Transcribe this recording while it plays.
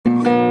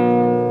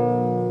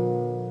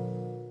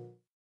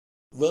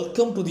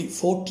Welcome to the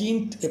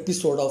 14th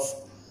episode of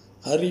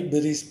Harry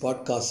Berry's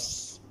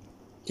podcast.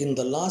 In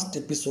the last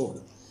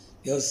episode,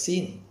 you have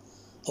seen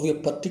how a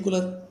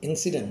particular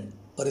incident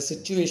or a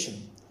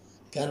situation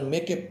can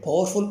make a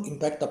powerful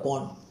impact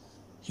upon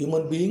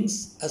human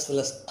beings as well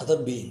as other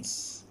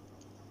beings.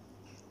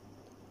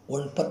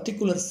 One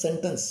particular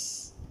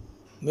sentence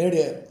made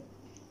a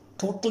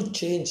total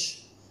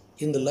change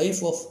in the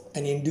life of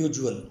an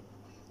individual.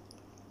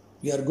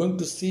 We are going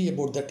to see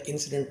about that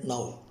incident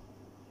now.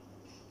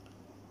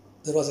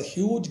 There was a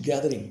huge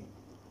gathering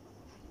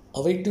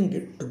awaiting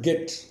to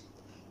get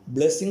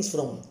blessings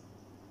from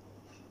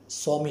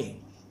Swami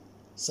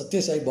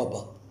Satya Sai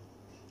Baba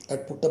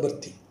at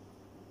Puttaparthi.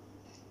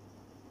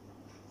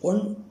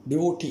 One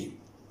devotee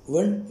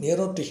went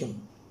nearer to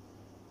him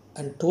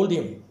and told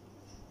him,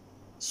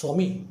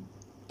 "Swami,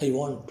 I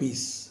want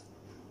peace."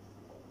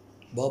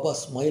 Baba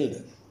smiled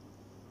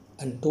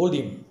and told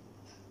him,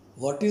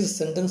 "What is the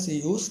sentence he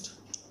used?"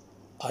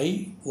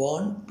 "I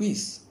want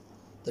peace,"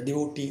 the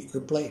devotee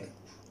replied.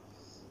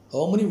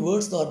 "How many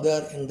words are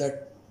there in that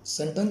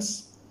sentence?"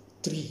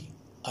 "3.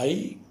 I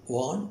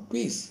want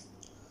peace."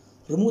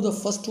 "Remove the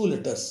first two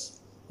letters.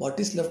 What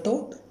is left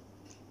out?"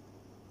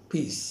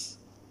 "Peace."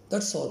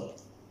 That's all.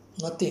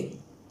 Nothing.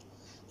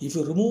 If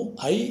you remove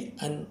I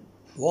and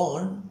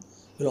want,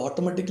 you will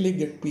automatically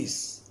get peace.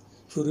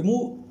 If you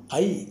remove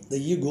I,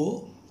 the ego,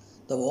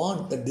 the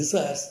want, the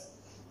desires,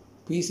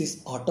 peace is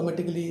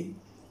automatically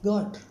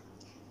got.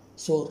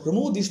 So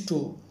remove these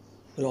two,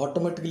 you will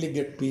automatically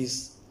get peace,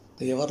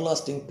 the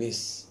everlasting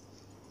peace.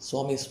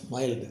 Swami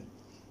smiled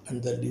and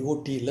the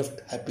devotee left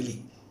happily.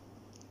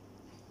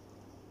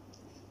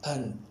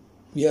 And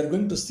we are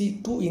going to see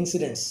two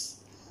incidents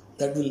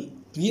that will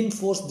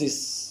reinforce this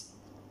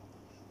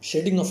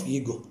shedding of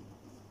ego.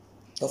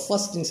 The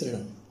first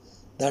incident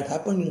that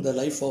happened in the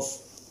life of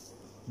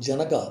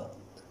Janaka,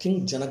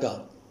 King Janaka,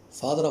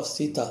 father of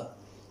Sita,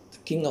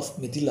 the king of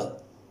Mithila,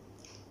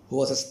 who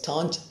was a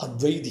staunch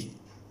Advaiti.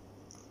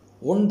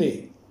 One day,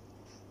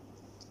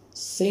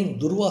 Saint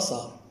Durvasa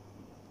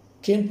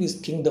came to his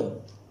kingdom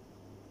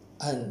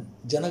and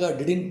Janaka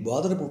didn't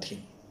bother about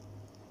him.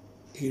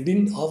 He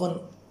didn't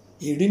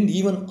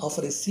even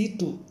offer a seat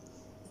to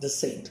the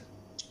saint.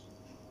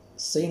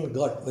 Saint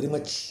got very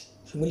much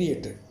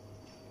humiliated.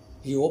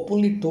 He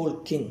openly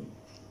told king,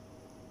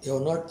 "You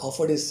have not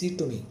offered a seat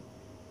to me."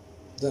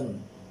 Then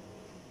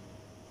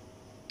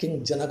King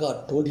Janaka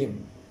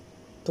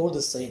told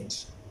the saint,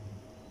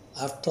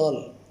 "After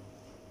all,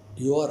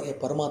 you are a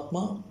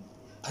Paramatma,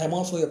 I am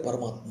also a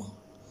Paramatma.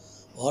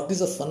 What is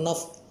the fun of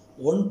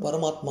one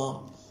Paramatma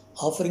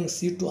offering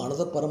seat to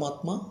another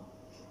Paramatma?"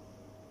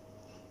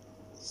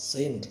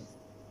 Saint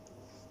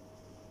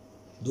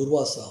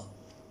Durvasa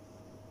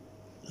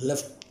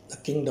left the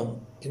kingdom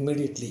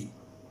immediately,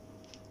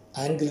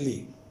 angrily,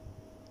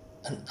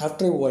 and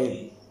after a while,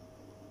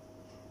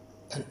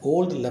 an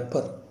old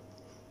leper,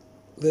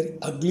 very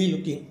ugly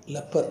looking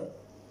leper,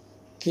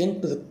 came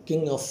to the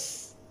king of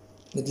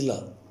Mithila,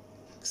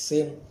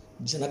 same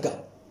Janaka.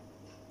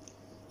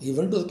 He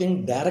went to the king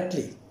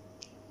directly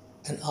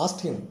and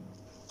asked him,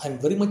 "I am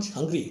very much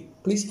hungry,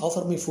 please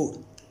offer me food."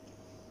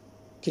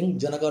 King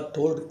Janaka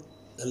told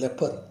the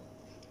leper,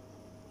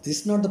 "This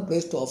is not the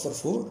place to offer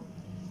food.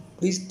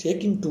 Please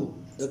take him to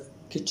the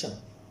kitchen."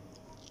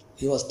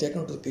 He was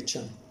taken to the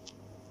kitchen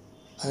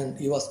and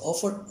he was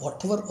offered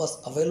whatever was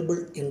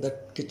available in that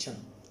kitchen.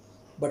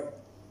 But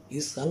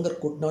his hunger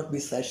could not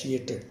be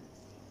satiated.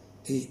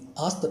 He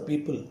asked the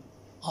people,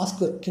 "Ask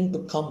your king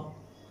to come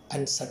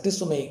and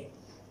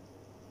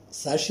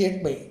satiate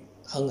my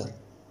hunger."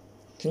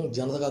 King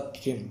Janaka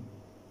came.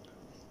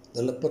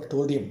 The leper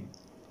told him,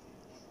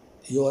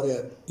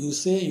 You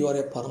say you are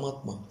a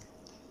Paramatma,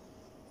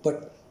 but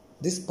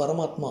this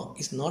Paramatma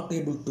is not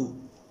able to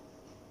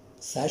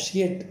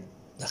satiate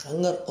the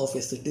hunger of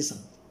a citizen.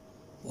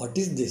 What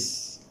is this?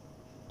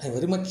 I am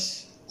very much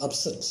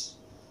upset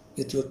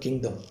with your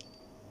kingdom."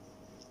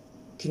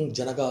 King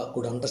Janaka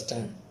could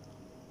understand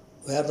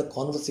where the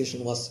conversation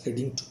was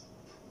heading to.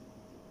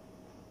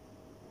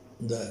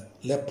 The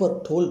leper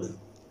told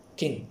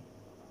king,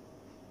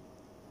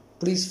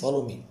 "Please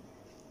follow me."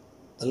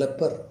 The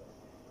leper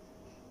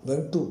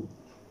went to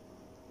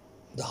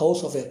the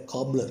house of a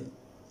cobbler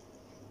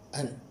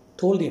and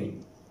told him,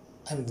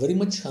 "I am very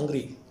much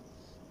hungry.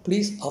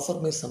 Please offer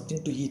me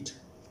something to eat."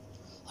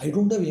 "I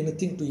don't have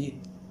anything to eat.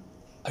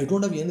 I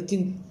don't have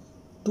anything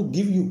to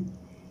give you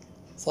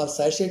for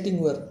satiating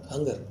your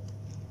hunger."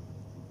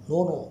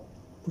 No.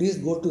 Please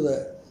go to the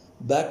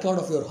backyard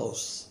of your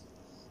house.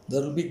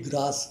 There will be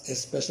grass, a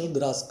special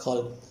grass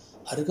called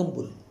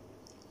Arugambul.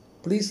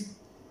 Please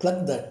pluck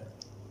that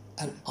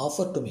and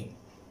offer to me."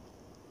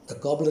 The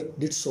cobbler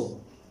did so.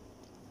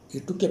 He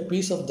took a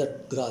piece of that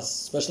grass,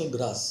 special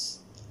grass,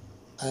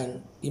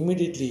 and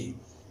immediately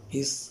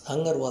his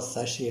hunger was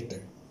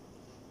satiated.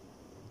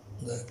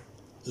 The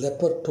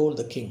leper told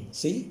the king,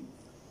 "See,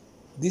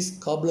 this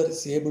cobbler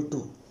is able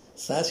to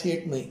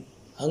satiate my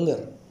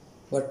hunger,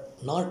 but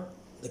not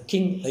the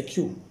king like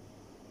you."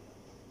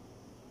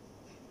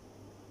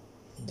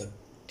 The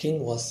king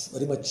was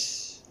very much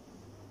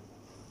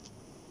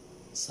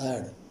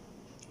sad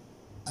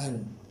and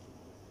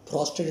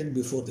prostrated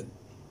before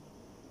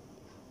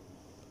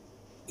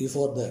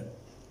the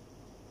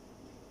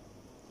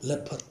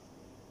leper.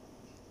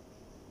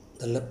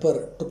 The leper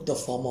took the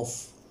form of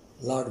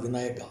Lord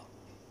Vinayaka.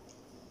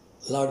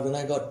 Lord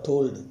Vinayaka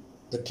told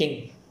the king,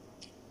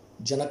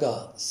 Janaka,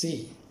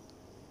 see,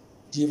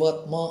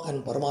 Jivatma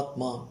and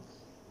Paramatma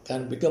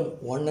can become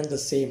one and the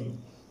same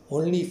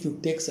only if you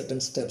take certain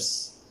steps,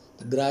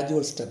 the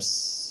gradual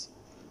steps.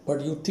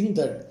 But you think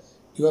that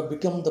you have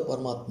become the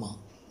Paramatma.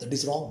 That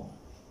is wrong.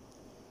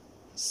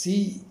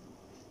 Sea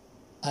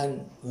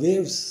and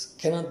waves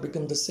cannot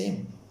become the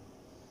same,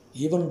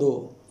 even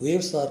though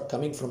waves are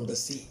coming from the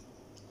sea.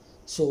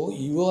 So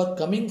you are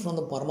coming from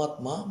the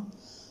Paramatma,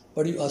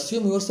 but you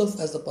assume yourself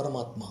as the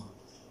Paramatma.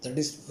 That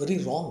is very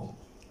wrong.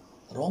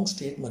 Wrong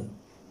statement.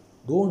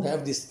 Don't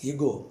have this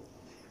ego.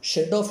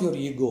 Shed off your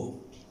ego.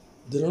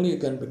 Then only you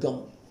can become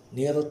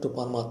nearer to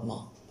Paramatma.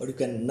 But you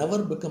can never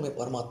become a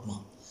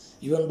Paramatma.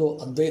 Even though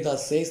Advaita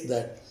says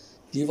that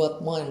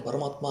Jivatma and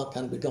Paramatma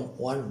can become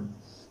one,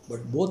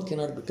 but both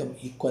cannot become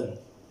equal.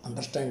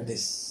 Understand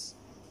this.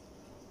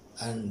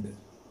 And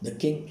the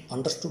king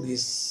understood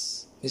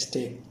his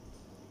mistake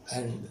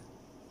and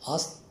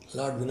asked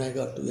Lord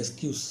Vinayaka to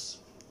excuse.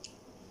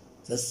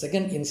 The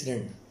second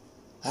incident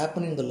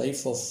happened in the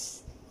life of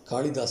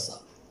Kalidasa,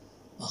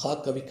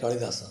 Mahakavi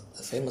Kalidasa,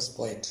 a famous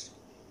poet.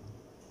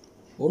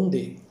 One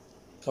day,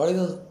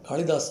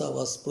 Kalidasa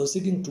was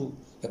proceeding to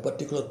a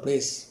particular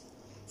place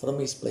from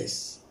his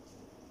place,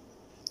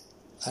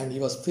 and he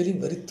was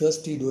feeling very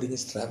thirsty during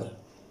his travel.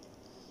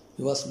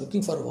 He was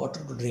looking for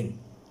water to drink.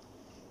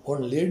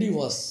 One lady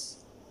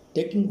was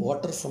taking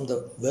water from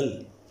the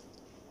well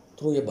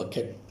through a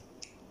bucket.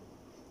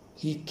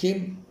 He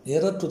came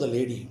nearer to the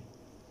lady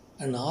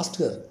and asked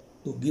her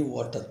to give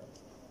water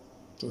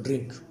to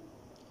drink.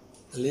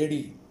 The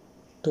lady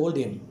told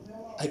him,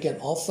 I can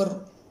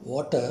offer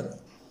water,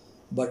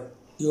 but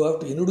you have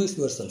to introduce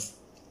yourself.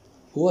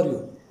 Who are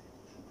you?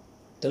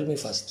 Tell me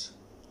first.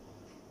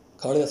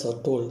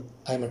 Kalidasa told,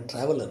 I am a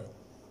traveler.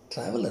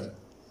 Traveler?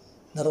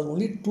 There are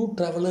only two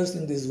travelers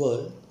in this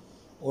world.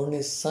 One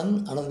is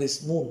sun, another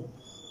is moon.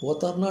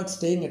 Both are not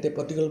staying at a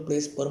particular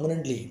place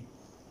permanently.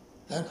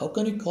 And how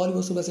can you call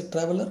yourself as a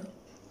traveler?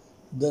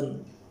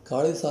 Then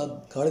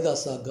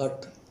Kalidasa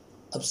got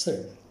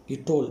upset. He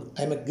told,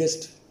 I am a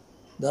guest.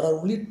 There are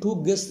only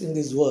two guests in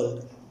this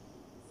world.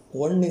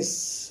 One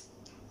is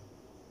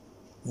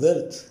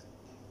wealth,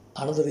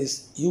 another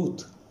is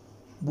youth.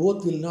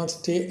 Both will not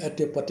stay at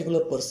a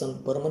particular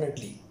person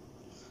permanently.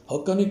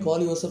 How can you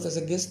call yourself as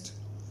a guest?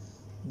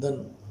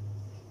 Then,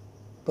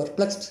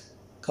 perplexed,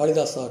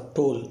 Kalidasa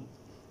told,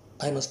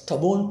 I am a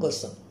stubborn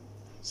person.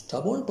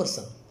 Stubborn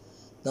person.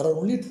 There are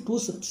only two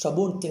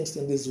stubborn things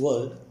in this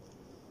world.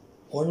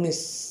 One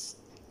is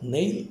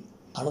nail,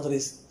 another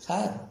is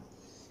hair.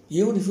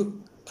 Even if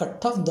you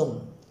cut off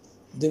them,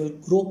 they will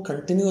grow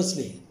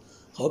continuously.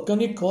 How can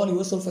you call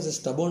yourself as a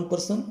stubborn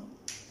person?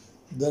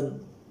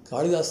 Then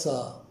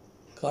Kalidasa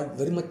got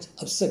very much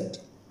upset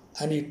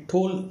and he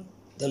told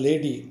the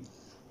lady,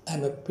 I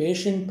am a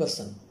patient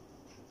person.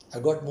 I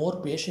got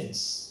more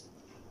patience.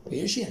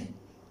 Patient?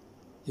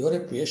 You are a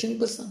patient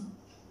person?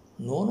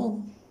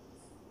 No.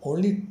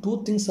 Only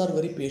two things are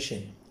very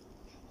patient.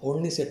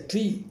 One is a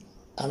tree,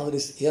 another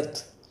is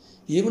earth.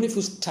 Even if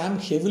you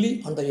stamp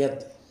heavily on the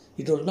earth,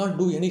 it will not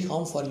do any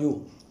harm for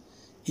you.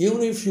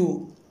 Even if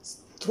you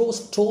throw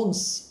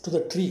stones to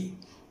the tree,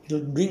 it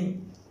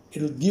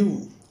will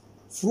give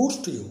fruits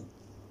to you.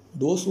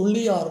 Those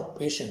only are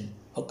patient.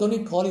 How can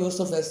you call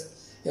yourself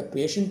as a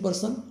patient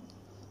person?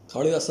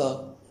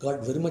 Kalidasa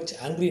got very much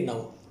angry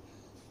now.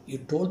 He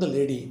told the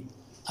lady,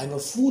 I am a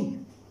fool.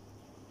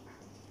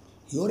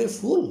 You are a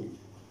fool.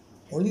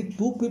 Only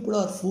two people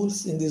are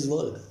fools in this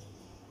world.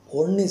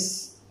 One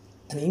is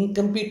an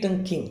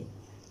incompetent king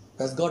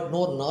who has got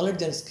no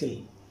knowledge and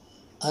skill.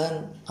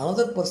 And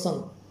another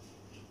person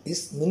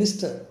is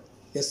minister,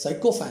 a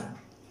sycophant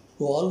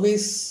who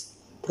always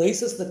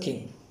praises the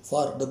king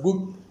for the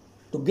good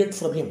to get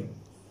from him.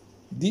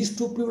 These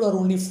two people are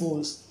only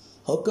fools.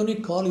 How can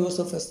you call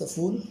yourself as the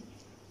fool?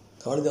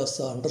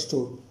 Kalidasa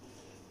understood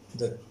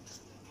the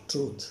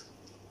truth.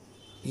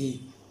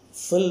 He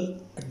fell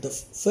at the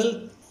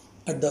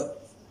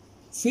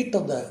feet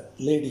of the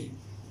lady,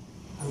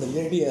 and the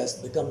lady has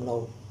become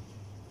now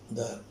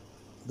the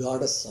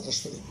goddess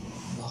Saraswati,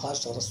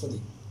 Mahasaraswati,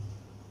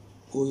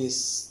 who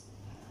is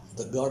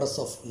the goddess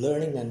of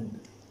learning and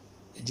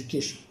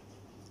education.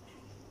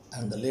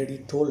 And the lady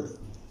told,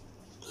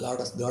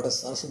 goddess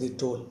Saraswati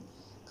told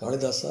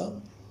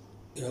Kalidasa,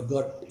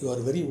 you are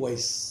very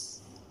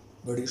wise,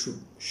 but you should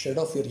shed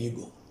off your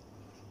ego.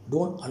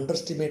 Don't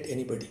underestimate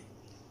anybody.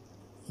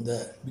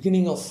 The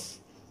beginning of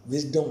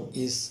wisdom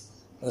is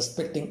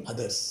respecting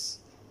others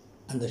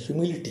and the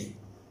humility,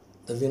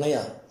 the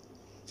Vinaya.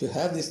 If you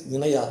have this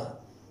Vinaya,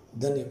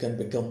 then you can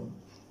become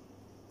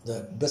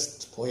the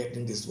best poet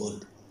in this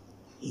world.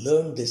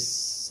 Learn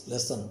this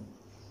lesson,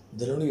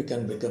 then only you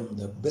can become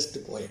the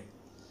best poet.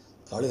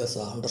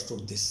 Kalidasa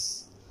understood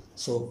this.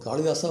 So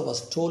Kalidasa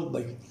was told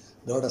by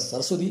Goddess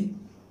Saraswati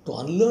to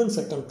unlearn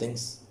certain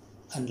things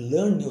and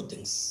learn new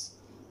things.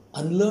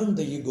 Unlearn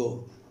the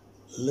ego,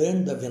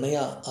 learn the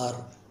Vinaya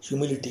or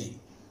humility.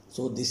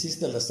 So, this is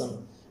the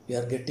lesson we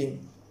are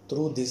getting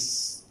through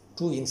these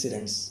two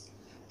incidents.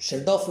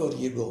 Shed off your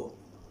ego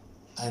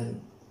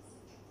and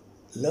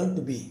learn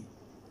to be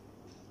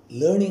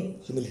learning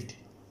humility.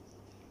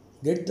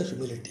 Get the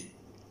humility.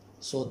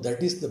 So,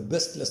 that is the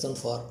best lesson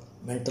for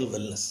mental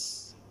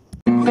wellness.